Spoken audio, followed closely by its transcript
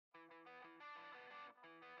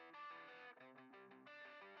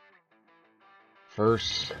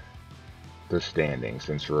First, the standings,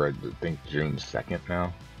 since we're at, I think, June 2nd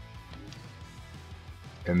now.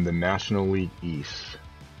 In the National League East,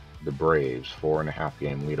 the Braves, 4.5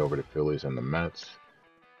 game lead over the Phillies and the Mets.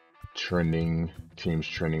 Teams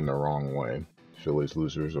trending the wrong way. Phillies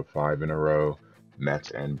losers of 5 in a row.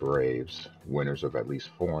 Mets and Braves winners of at least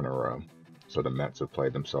 4 in a row. So the Mets have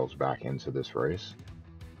played themselves back into this race.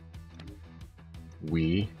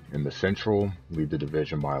 We, in the Central, lead the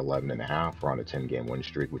division by 11.5. We're on a 10-game win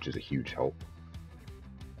streak, which is a huge help.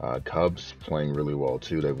 Cubs playing really well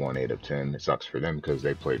too. They've won 8 of 10. It sucks for them because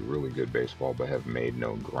they played really good baseball but have made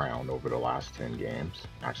no ground over the last 10 games.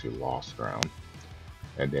 Actually lost ground.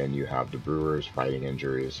 And then you have the Brewers fighting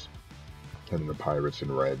injuries. And the Pirates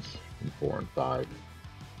and Reds in 4 and 5.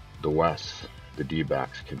 The West, the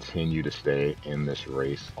D-backs continue to stay in this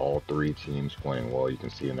race. All 3 teams playing well. You can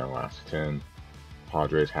see in their last 10.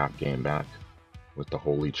 Padres half game back, with the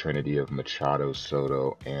holy trinity of Machado,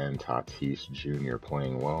 Soto, and Tatis Jr.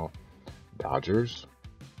 playing well. Dodgers,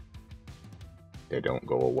 they don't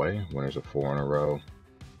go away. Winners of 4 in a row.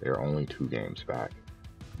 They're only 2 games back.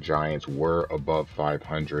 Giants were above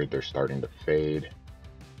 500. They're starting to fade.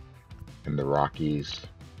 And the Rockies,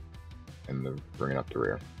 bringing up the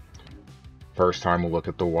rear. First time we'll look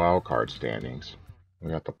at the wild card standings.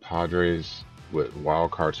 We got the Padres with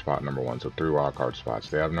wild card spot number 1. So 3 wild card spots.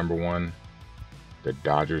 They have number 1. The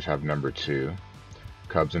Dodgers have number 2.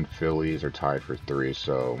 Cubs and Phillies are tied for 3,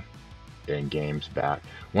 so in games back.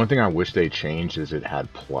 One thing I wish they changed is it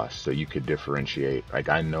had plus, so you could differentiate. Like,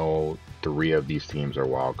 I know 3 of these teams are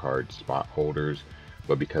wild card spot holders,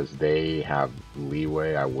 but because they have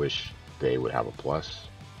leeway, I wish they would have a plus.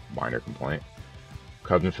 Minor complaint.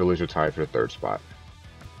 Cubs and Phillies are tied for the 3rd spot.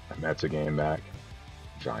 And that's a game back.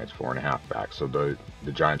 Giants 4.5 back. So the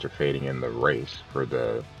Giants are fading in the race for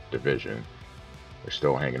the division. They're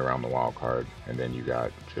still hanging around the wild card. And then you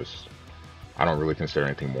got just, I don't really consider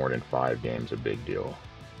anything more than 5 games a big deal.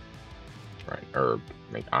 Right? Or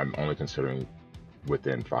I'm only considering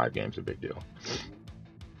within 5 games a big deal.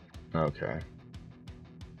 Okay.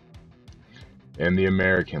 In the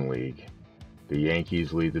American League, the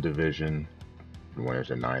Yankees lead the division. The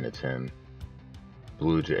winners are 9 of 10.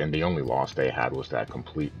 Blue Jay, and the only loss they had was that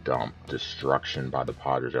complete dump destruction by the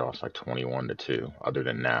Padres. They lost like 21-2. Other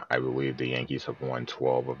than that, I believe the Yankees have won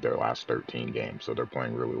 12 of their last 13 games, so they're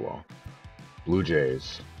playing really well. Blue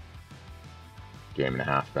Jays,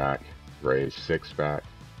 1.5 back. Rays 6 back,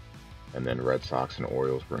 and then Red Sox and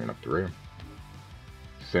Orioles bringing up the rear.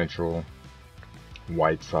 Central,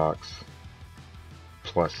 White Sox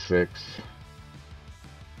 +6.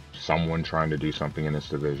 Someone trying to do something in this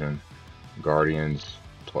division. Guardians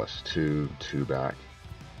 +2, 2 back.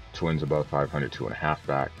 Twins above 500, 2.5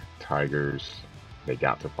 back. Tigers, they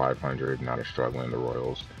got to 500, now they're struggling. The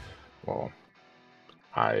Royals, well,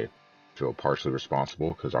 I feel partially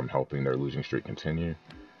responsible because I'm helping their losing streak continue.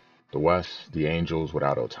 The West, the Angels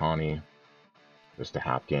without Ohtani, just a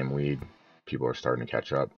half game lead. People are starting to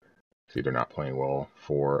catch up. See, they're not playing well.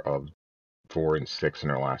 4 and 6 in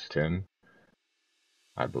their last 10.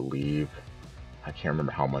 I believe, I can't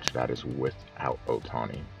remember how much that is without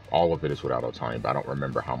Ohtani. All of it is without Ohtani, but I don't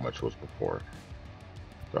remember how much was before.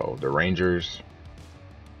 So the Rangers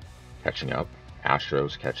catching up.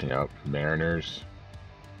 Astros catching up. Mariners,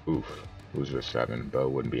 oof, loser to 7. Bo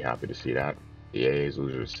wouldn't be happy to see that. The A's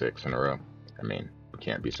loser to 6 in a row. I mean, we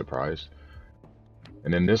can't be surprised.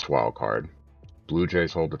 And then this wild card, Blue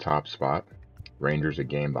Jays hold the top spot. Rangers a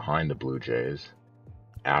game behind the Blue Jays.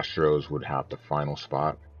 Astros would have the final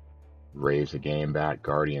spot. Rays a game back.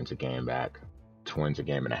 Guardians a game back. Twins a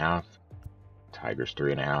game and a half. Tigers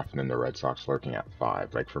 3.5, and then the Red Sox lurking at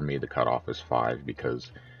 5. Like, for me, the cutoff is 5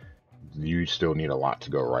 because you still need a lot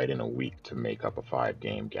to go right in a week to make up a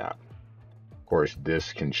 5-game gap. Of course,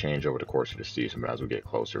 this can change over the course of the season, but as we get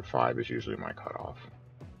closer, 5 is usually my cutoff.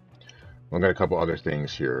 I've got a couple other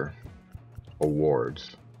things here.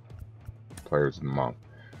 Awards. Players of the month.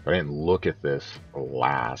 I didn't look at this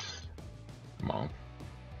last month,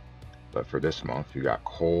 but for this month, you got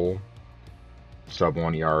Cole,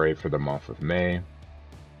 sub-1 ERA for the month of May.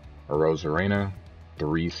 Arozarena,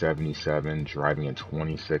 3.77, driving in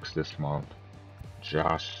 26 this month.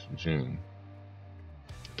 Josh June,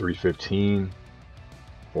 3.15,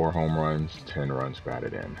 4 home runs, 10 runs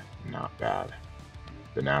batted in. Not bad.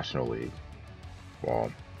 The National League,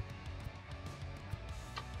 well,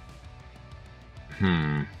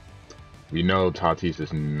 we know Tatis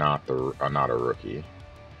is not a rookie,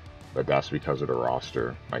 but that's because of the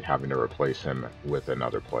roster, like having to replace him with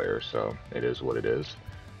another player, so it is what it is.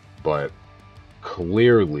 But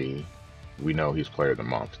clearly, we know he's player of the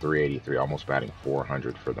month, 383, almost batting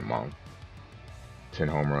 400 for the month. 10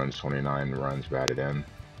 home runs, 29 runs batted in.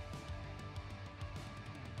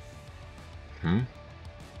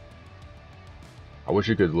 I wish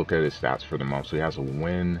you could look at his stats for the month. So he has a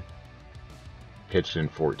win, pitched in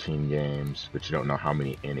 14 games, but you don't know how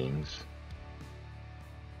many innings.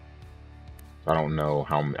 I don't know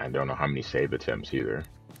how many save attempts either,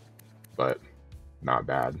 but not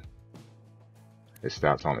bad. His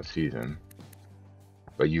stats on the season,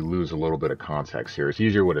 but you lose a little bit of context here. It's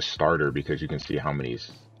easier with a starter because you can see how many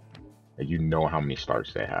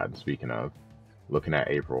starts they had. Speaking of, looking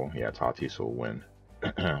at April, yeah, Tatis will win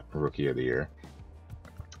Rookie of the Year.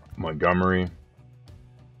 Montgomery,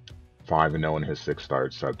 5-0 in his 6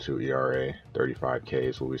 starts, sub-2 ERA, 35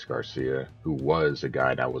 Ks. Luis Garcia, who was a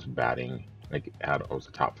guy that was batting, was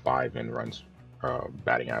the top 5 in runs,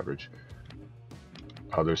 batting average.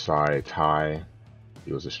 Other side, Ty,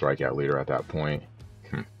 he was a strikeout leader at that point.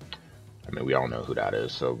 I mean, we all know who that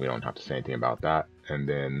is, so we don't have to say anything about that. And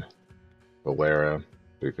then Valera,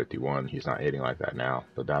 351. He's not hitting like that now,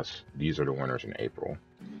 but these are the winners in April.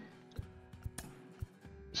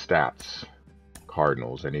 Stats,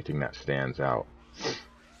 Cardinals, anything that stands out.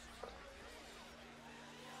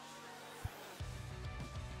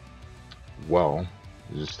 Well,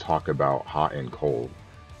 just talk about hot and cold.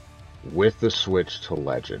 With the switch to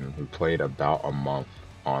Legend, we played about a month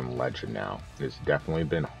on Legend now. It's definitely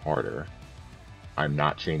been harder. I'm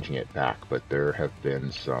not changing it back, but there have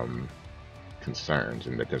been some concerns,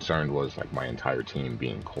 and the concern was like my entire team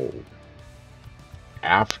being cold.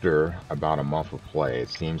 After about a month of play, it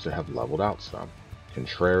seems to have leveled out some.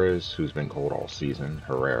 Contreras, who's been cold all season,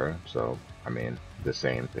 Herrera, so I mean the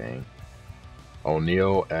same thing.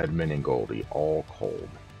 O'Neill, Edman, and Goldie all cold.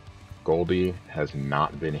 Goldie has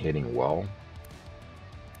not been hitting well.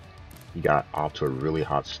 He got off to a really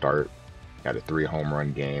hot start. Had a 3 home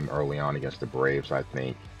run game early on against the Braves, I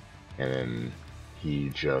think. And then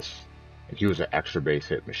he was an extra base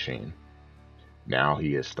hit machine. Now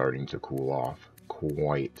he is starting to cool off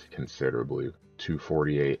quite considerably.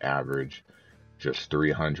 248 average, just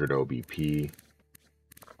 300 OBP.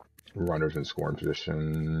 Runners in scoring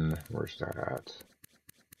position. Where's that at?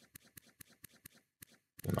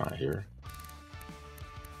 Not here.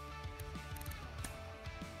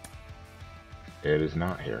 It is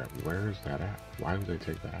not here. Where is that at? Why would they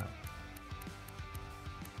take that out?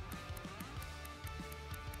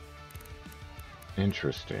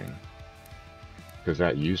 Interesting. Because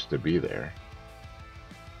that used to be there.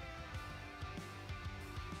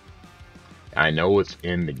 I know it's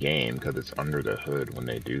in the game because it's under the hood when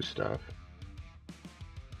they do stuff.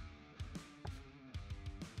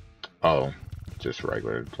 Oh, just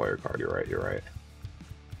regular player card. You're right.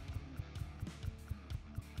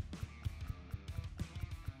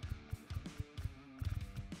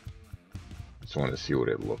 Just wanted to see what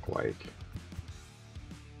it looked like.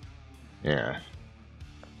 Yeah.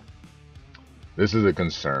 This is a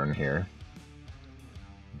concern here.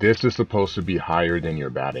 This is supposed to be higher than your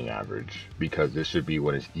batting average because this should be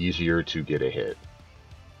when it's easier to get a hit.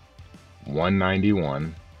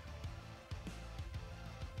 191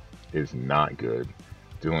 is not good.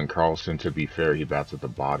 Dylan Carlson, to be fair, he bats at the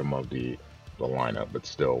bottom of the lineup, but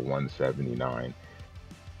still 179.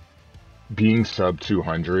 Being sub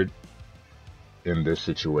 200 in this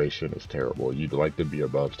situation is terrible. You'd like to be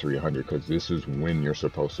above 300 because this is when you're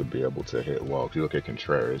supposed to be able to hit well. If you look at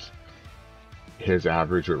Contreras, his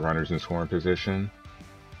average with runners in scoring position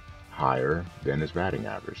higher than his batting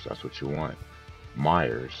average. That's what you want.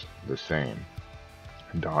 Myers, the same.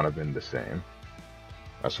 Donovan, the same.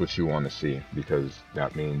 That's what you want to see because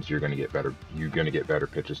that means you're going to get better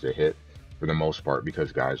pitches to hit for the most part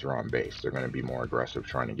because guys are on base. They're going to be more aggressive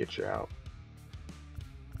trying to get you out.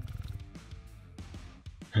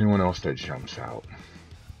 Anyone else that jumps out?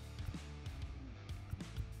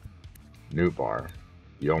 Newbar,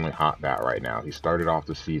 the only hot bat right now. He started off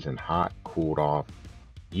the season hot, cooled off,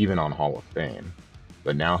 even on Hall of Fame.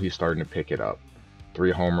 But now he's starting to pick it up.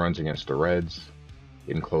 3 home runs against the Reds,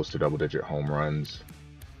 getting close to double-digit home runs.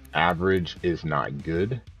 Average is not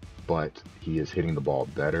good, but he is hitting the ball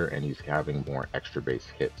better, and he's having more extra base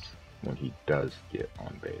hits when he does get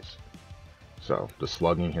on base. So the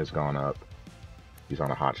slugging has gone up. He's on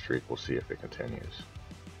a hot streak. We'll see if it continues.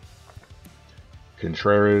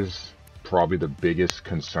 Contreras, probably the biggest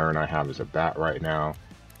concern I have as a bat right now,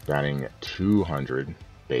 batting 200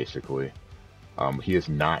 basically. He has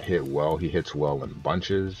not hit well. He hits well in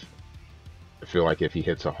bunches. I feel like if he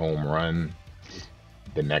hits a home run,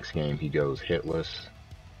 the next game he goes hitless.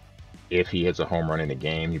 If he hits a home run in a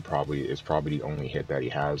game, it's probably the only hit that he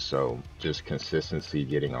has. So just consistency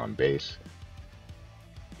getting on base.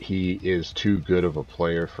 He is too good of a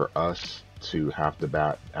player for us to have to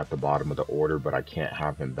bat at the bottom of the order, but I can't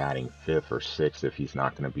have him batting 5th or 6th if he's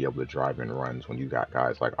not going to be able to drive in runs when you got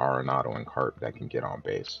guys like Arenado and Carp that can get on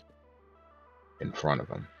base in front of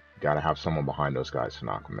him. Got to have someone behind those guys to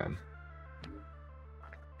knock them in.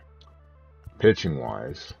 Pitching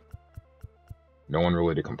wise, no one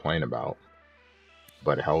really to complain about,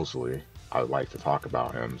 but Helsley, I would like to talk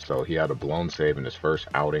about him. So he had a blown save in his first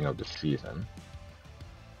outing of the season.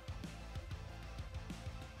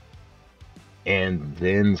 And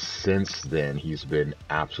then since then, he's been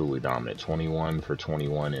absolutely dominant. 21 for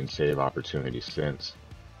 21 in save opportunities since.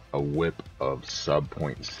 A whip of sub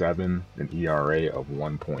 0.7, an ERA of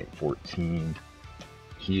 1.14.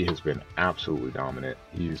 He has been absolutely dominant.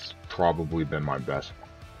 He's probably been my best.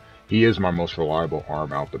 He is my most reliable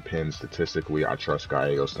arm out the pen. Statistically, I trust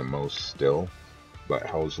Gallegos the most still, but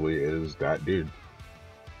Helsley is that dude.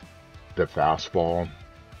 The fastball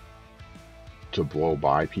to blow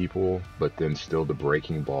by people, but then still the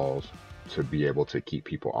breaking balls to be able to keep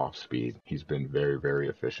people off speed. He's been very, very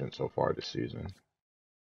efficient so far this season.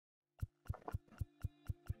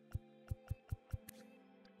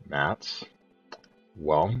 Mats,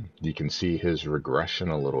 well, you can see his regression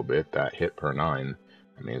a little bit. That hit per 9.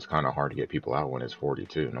 I mean, it's kind of hard to get people out when it's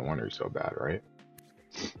 42. No wonder he's so bad, right?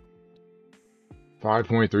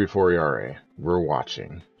 5.34 ERA. We're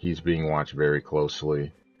watching. He's being watched very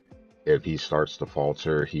closely. If he starts to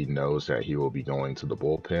falter, he knows that he will be going to the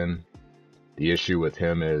bullpen. The issue with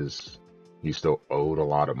him is he's still owed a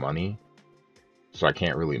lot of money, so I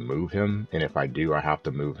can't really move him. And if I do, I have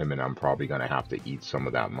to move him, and I'm probably going to have to eat some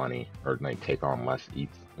of that money, or like take on less,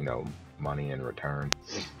 money in return,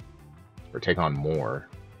 or take on more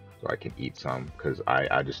so I can eat some, because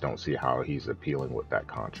I just don't see how he's appealing with that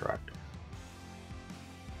contract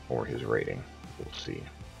or his rating. We'll see.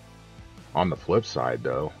 On the flip side,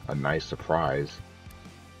 though, a nice surprise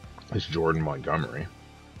is Jordan Montgomery.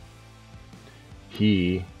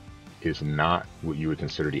 He is not what you would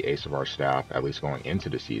consider the ace of our staff, at least going into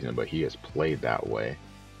the season, but he has played that way.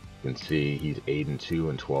 You can see he's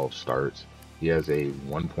 8-2 in 12 starts. He has a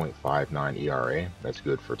 1.59 ERA. That's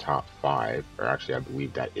good for top 5, or actually I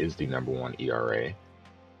believe that is the #1 ERA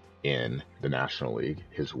in the National League.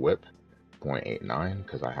 His whip, 0.89,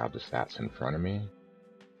 because I have the stats in front of me.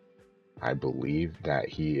 I believe that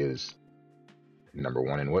he is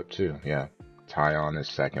 #1 in whip too. Yeah. Tyon is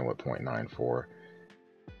second with 0.94.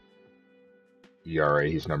 ERA,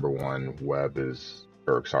 he's #1. Cobb is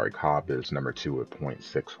 #2 with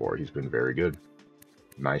 0.64. He's been very good.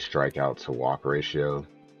 Nice strikeout to walk ratio.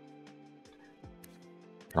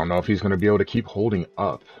 I don't know if he's going to be able to keep holding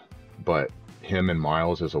up, but him and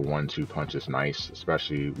Miles as a 1-2 punch is nice,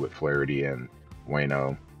 especially with Flaherty and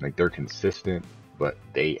Waino. Like, they're consistent, but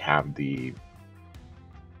they have the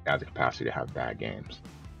capacity to have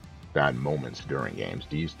bad moments during games.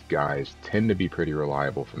 These guys tend to be pretty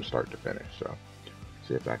reliable from start to finish. So,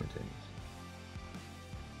 see if that continues.